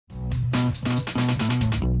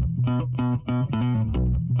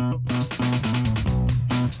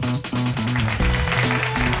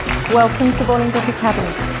Welcome to Bolingbroke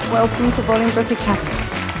Academy. Welcome to Bolingbroke Academy.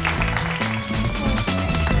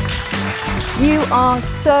 You are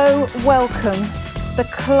so welcome, the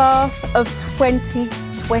class of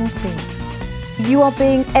 2020. You are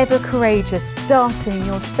being ever courageous, starting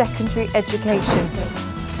your secondary education.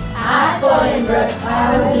 At Bolingbroke,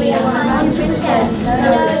 I will be 100%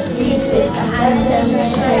 no excuses and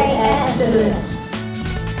demonstrate excellence.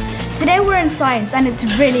 Today we're in science and it's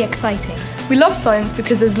really exciting. We love science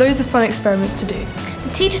because there's loads of fun experiments to do. The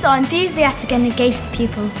teachers are enthusiastic and engage the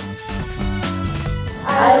pupils.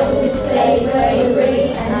 I will display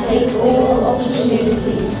bravery and take all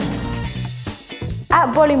opportunities.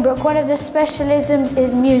 At Bolingbroke, one of the specialisms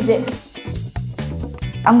is music.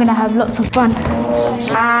 I'm going to have lots of fun.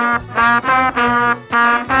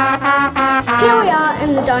 Here we are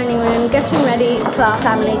in the dining room getting ready for our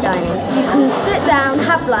family dining. You can sit down,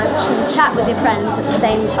 have lunch and chat with your friends at the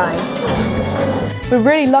same time. We're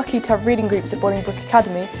really lucky to have reading groups at Bolingbroke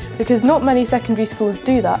Academy because not many secondary schools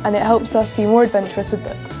do that, and it helps us be more adventurous with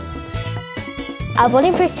books. Our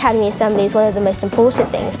Bolingbroke Academy Assembly is one of the most important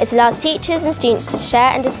things. It allows teachers and students to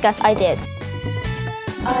share and discuss ideas.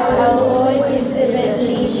 I will always exhibit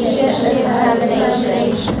leadership and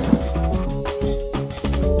determination.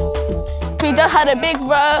 We just had a big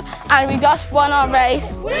row and we just won our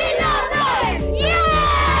race. We love life! Yeah!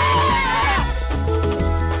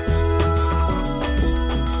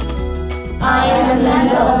 I am a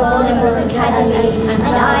member of Bolingbroke Academy and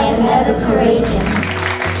I am ever courageous.